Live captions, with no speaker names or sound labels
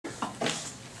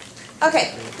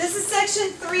Okay, this is section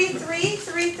 3.3.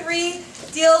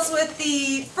 3.3 deals with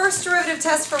the first derivative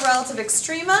test for relative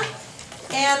extrema.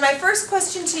 And my first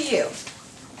question to you,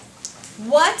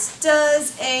 what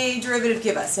does a derivative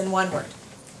give us in one word?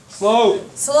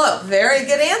 Slope. Slope. Very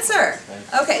good answer.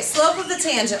 Okay, slope of the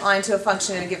tangent line to a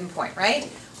function at a given point, right?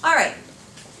 All right.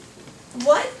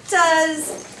 What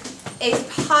does a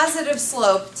positive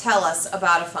slope tell us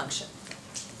about a function?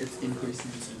 It's increasing.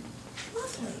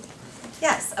 Lovely.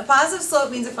 Yes, a positive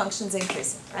slope means a function's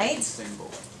increasing, right?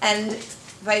 And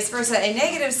vice versa, a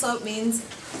negative slope means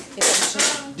a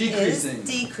function is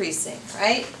decreasing,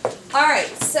 right? All right,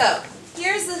 so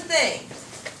here's the thing.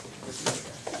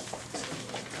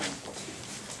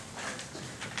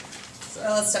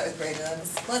 Well, let's start with greater than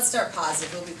this. Let's start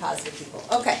positive. We'll be positive people.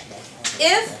 Okay.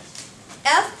 If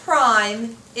f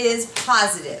prime is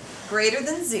positive, greater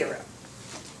than 0,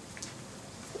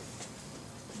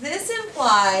 this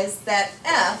implies that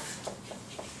f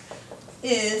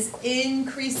is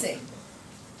increasing.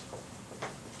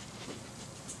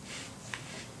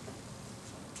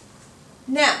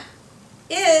 Now,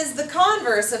 is the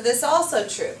converse of this also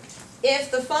true?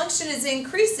 If the function is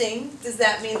increasing, does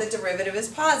that mean the derivative is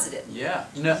positive? Yeah.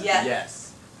 No. Yeah.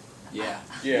 Yes. Yeah.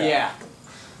 Yeah.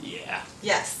 Yeah.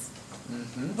 Yes.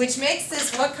 Which makes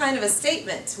this what kind of a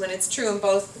statement when it's true in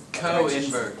both?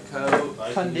 Co-invert.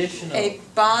 Co-conditional. A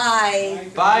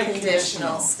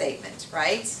bi-conditional statement,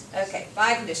 right? Okay,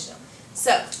 bi-conditional.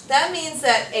 So that means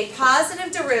that a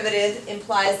positive derivative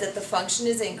implies that the function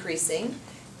is increasing,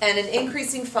 and an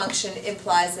increasing function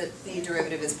implies that the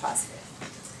derivative is positive.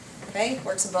 Okay,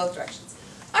 works in both directions.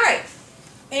 All right,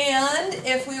 and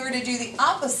if we were to do the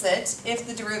opposite, if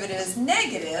the derivative is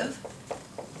negative,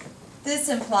 this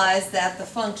implies that the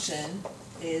function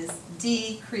is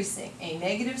decreasing. A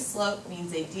negative slope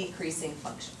means a decreasing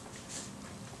function.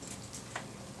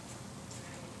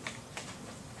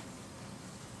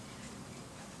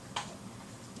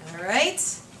 All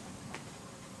right.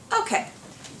 Okay.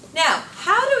 Now,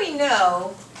 how do we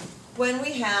know when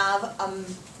we have,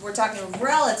 we're talking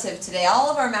relative today,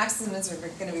 all of our maximums are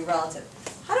going to be relative.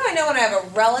 How do I know when I have a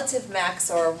relative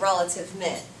max or a relative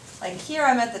min? Like here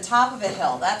I'm at the top of a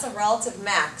hill, that's a relative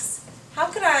max. How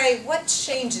could what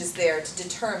changes there to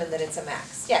determine that it's a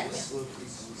max? Yeah,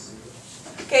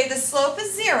 okay, the slope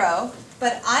is 0,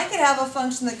 but I could have a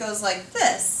function that goes like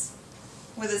this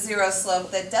with a 0 slope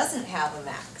that doesn't have a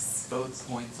max. Both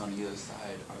points on either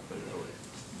side are below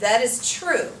it. That is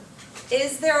true.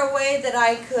 Is there a way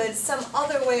that some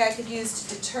other way I could use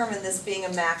to determine this being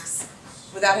a max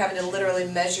without having to literally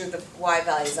measure the y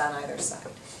values on either side?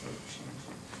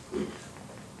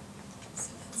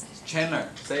 Chandler,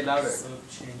 say it louder. Slope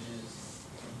changes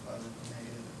from positive to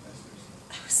negative investors.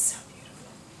 That was so beautiful.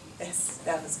 Yes,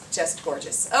 that was just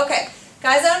gorgeous. Okay,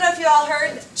 guys, I don't know if you all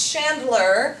heard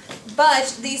Chandler,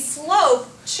 but the slope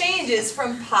changes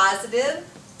from positive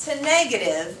to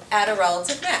negative at a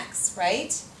relative max,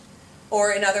 right?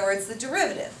 Or in other words, the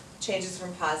derivative changes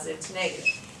from positive to negative.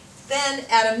 Then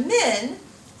at a min,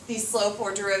 the slope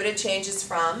or derivative changes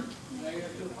from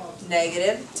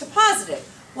negative to positive.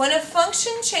 When a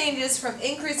function changes from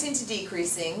increasing to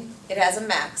decreasing, it has a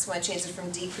max. When it changes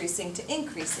from decreasing to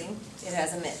increasing, it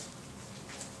has a min.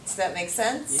 Does that make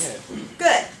sense? Yeah.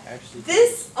 Good.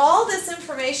 All this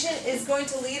information is going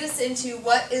to lead us into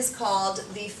what is called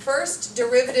the first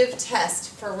derivative test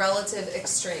for relative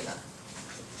extrema.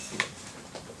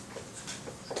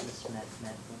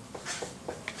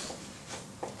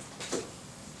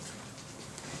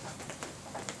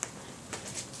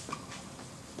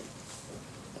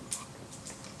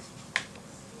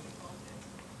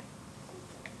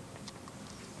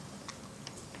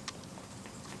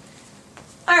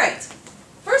 All right,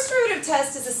 first derivative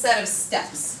test is a set of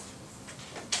steps.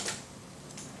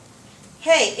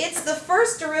 Hey, it's the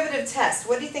first derivative test.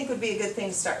 What do you think would be a good thing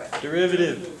to start with?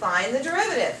 Derivative. Find the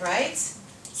derivative, right?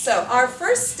 So our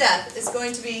first step is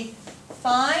going to be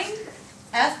find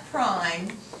f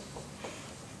prime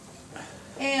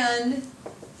and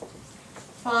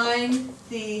find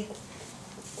the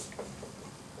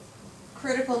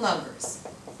critical numbers.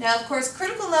 Now, of course,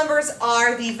 critical numbers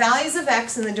are the values of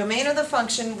x in the domain of the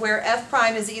function where f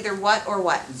prime is either what or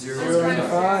what? 0 or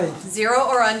undefined. 0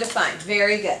 or undefined.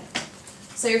 Very good.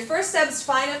 So your first step is to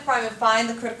find f prime and find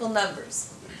the critical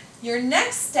numbers. Your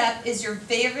next step is your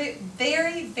very,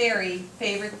 very, very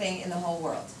favorite thing in the whole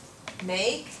world.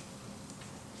 Make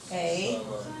a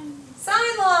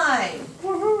sine line.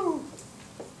 Woohoo!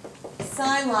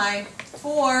 Sine line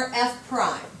for f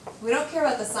prime. We don't care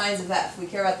about the signs of f, we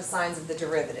care about the signs of the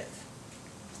derivative.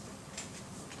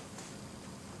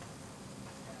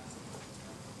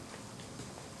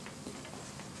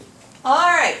 All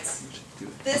right,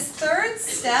 this third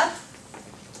step,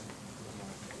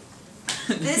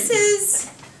 this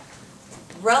is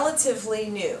relatively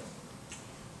new.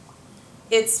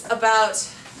 It's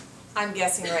about, I'm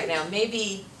guessing right now,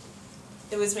 it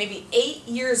was maybe 8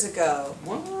 years ago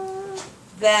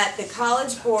that the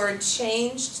College Board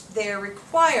changed their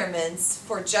requirements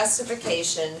for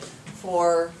justification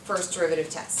for first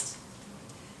derivative test.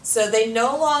 So they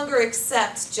no longer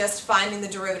accept just finding the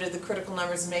derivative of the critical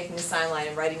numbers and making a sign line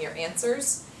and writing your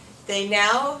answers. They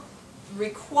now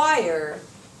require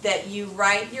that you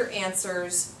write your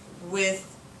answers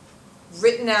with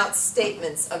written out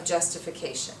statements of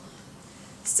justification.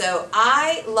 So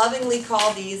I lovingly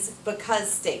call these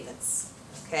because statements,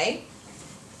 okay?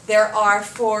 There are,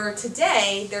 for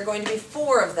today, there are going to be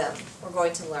 4 of them we're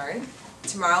going to learn.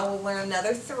 Tomorrow we'll learn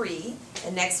another 3,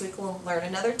 and next week we'll learn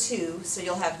another 2. So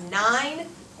you'll have 9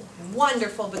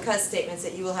 wonderful because statements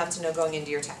that you will have to know going into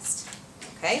your test,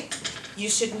 okay? You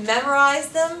should memorize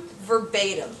them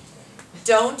verbatim.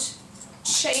 Don't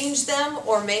change them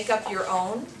or make up your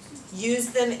own. Use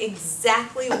them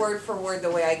exactly word for word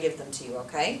the way I give them to you,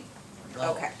 okay?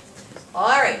 Okay. All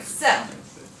right, so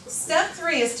step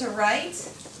 3 is to write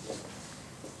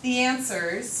the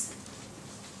answers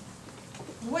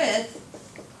with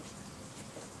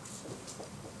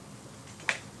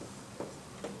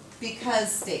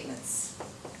because statements.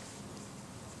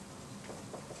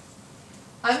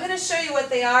 I'm going to show you what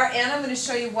they are, and I'm going to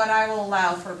show you what I will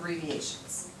allow for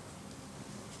abbreviations.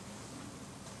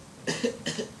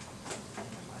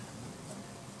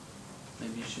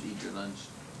 Maybe you should eat your lunch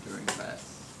during class,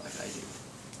 like I do.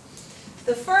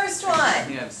 The first I one,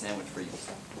 think I have a sandwich for you.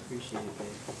 Appreciate it, babe.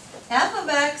 f of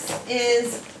x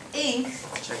is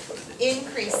Check what it is.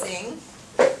 increasing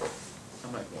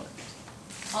I'm like, what?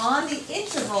 on the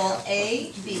interval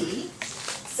a, b.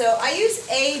 So I use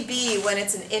a, b when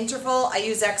it's an interval. I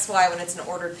use x, y when it's an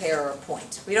ordered pair or a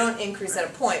point. We don't increase at a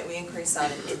point, we increase on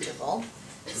an interval.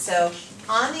 So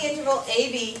on the interval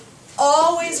a, b,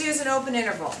 always use an open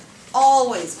interval.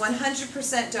 Always,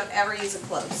 100% don't ever use a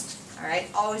closed. All right,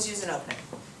 always use an open.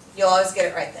 You'll always get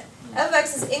it right then. f of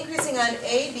x is increasing on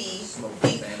a, b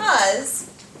because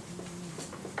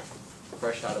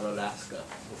Fresh out of Alaska.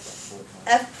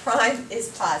 f prime is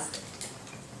positive.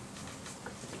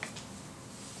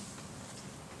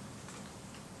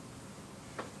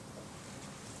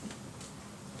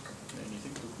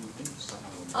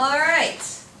 All right.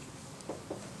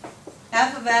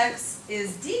 F of x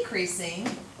is decreasing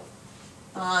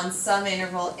on some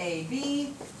interval a,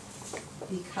 b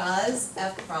because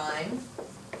f prime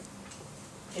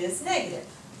is negative.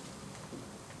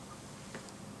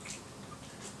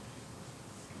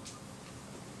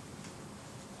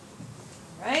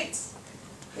 All right.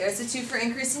 There's the 2 for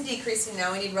increasing, decreasing.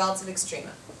 Now we need relative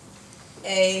extrema.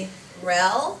 A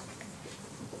rel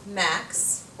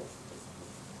max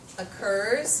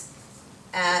occurs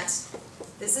at,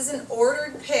 this is an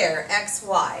ordered pair, x,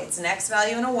 y. It's an x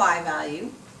value and a y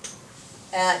value.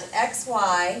 At x,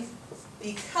 y,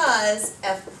 because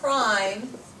f prime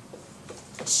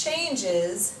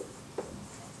changes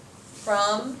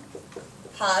from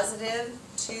positive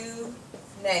to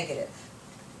negative.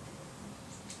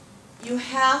 You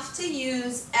have to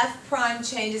use f prime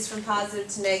changes from positive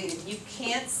to negative. You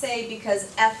can't say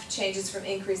because f changes from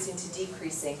increasing to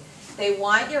decreasing. They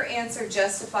want your answer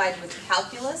justified with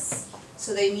calculus,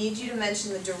 so they need you to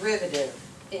mention the derivative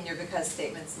in your because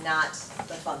statements, not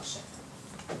the function.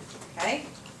 Okay?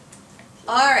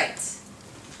 All right.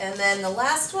 And then the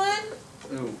last one.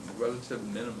 Ooh, relative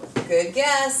minimum. Good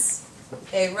guess.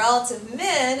 A relative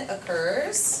min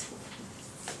occurs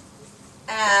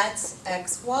at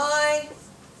xy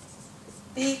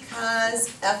because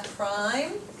f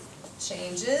prime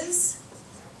changes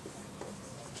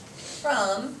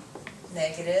from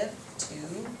negative to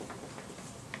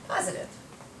positive.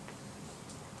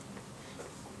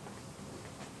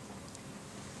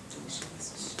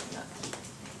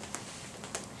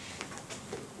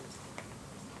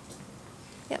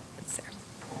 Yep, it's there.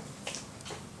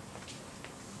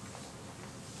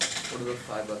 What are the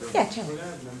 5 other ones? Yeah, We're gonna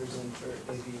have numbers in for A,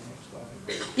 B, and X,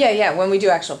 Y. Yeah, when we do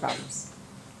actual problems.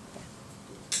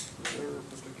 Is there a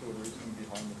particular reason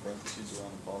behind the parentheses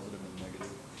around the positive and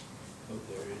negative? Oh,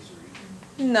 there is a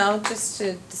reason. No, just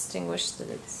to distinguish that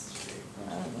it's, I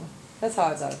don't know. That's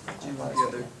how it's out. Do you want the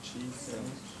other cheese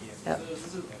sandwich? Yep. So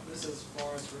this is as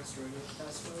far as first derivative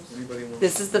test goes? Anybody want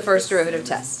This is the first derivative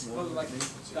test. Oh, like,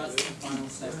 that's the final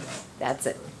step. That's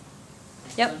it.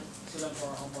 Yep. So then for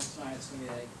our homework tonight, it's gonna be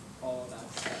like all of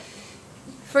that stuff.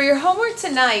 For your homework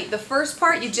tonight, the first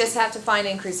part you just have to find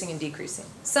increasing and decreasing.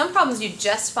 Some problems you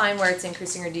just find where it's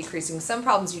increasing or decreasing. Some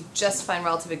problems you just find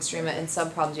relative extrema, and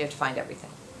some problems you have to find everything.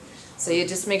 So you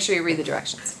just make sure you read the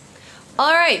directions.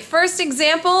 All right, first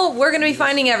example, we're going to be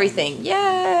finding everything.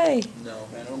 Yay! No,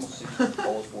 man, it almost seems like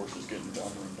college force is getting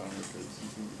downer and downer because you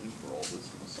can get in for all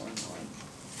this in the sign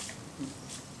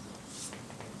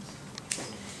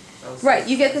line. Right,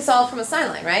 you get this all from a sign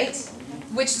line, right?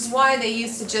 Which is why they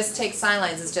used to just take sign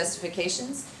lines as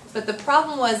justifications. But the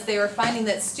problem was they were finding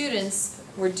that students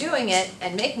were doing it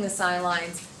and making the sign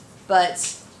lines,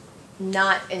 but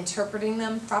not interpreting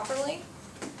them properly.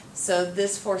 So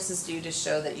this forces you to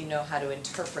show that you know how to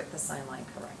interpret the sign line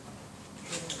correctly.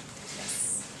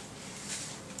 Yes.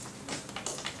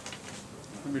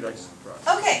 Maybe nice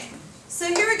try. Okay, so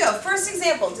here we go. First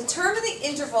example, determine the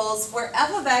intervals where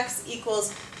f of x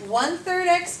equals 1/3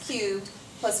 x cubed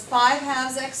plus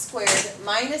 5/2 x squared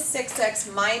minus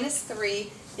 6x minus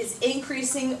 3 is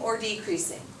increasing or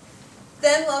decreasing.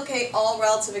 Then locate all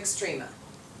relative extrema.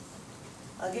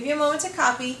 I'll give you a moment to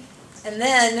copy, and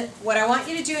then what I want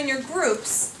you to do in your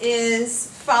groups is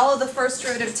follow the first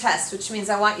derivative test, which means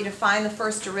I want you to find the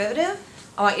first derivative,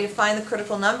 I want you to find the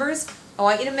critical numbers, I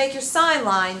want you to make your sign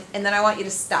line, and then I want you to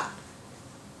stop.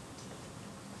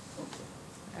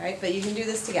 All right, but you can do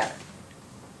this together.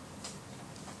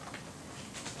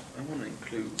 I want to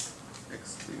include,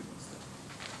 exclude and stuff.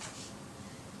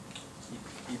 Keep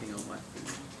eating all my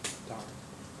food.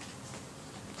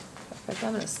 Perfect.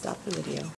 I'm going to stop the video.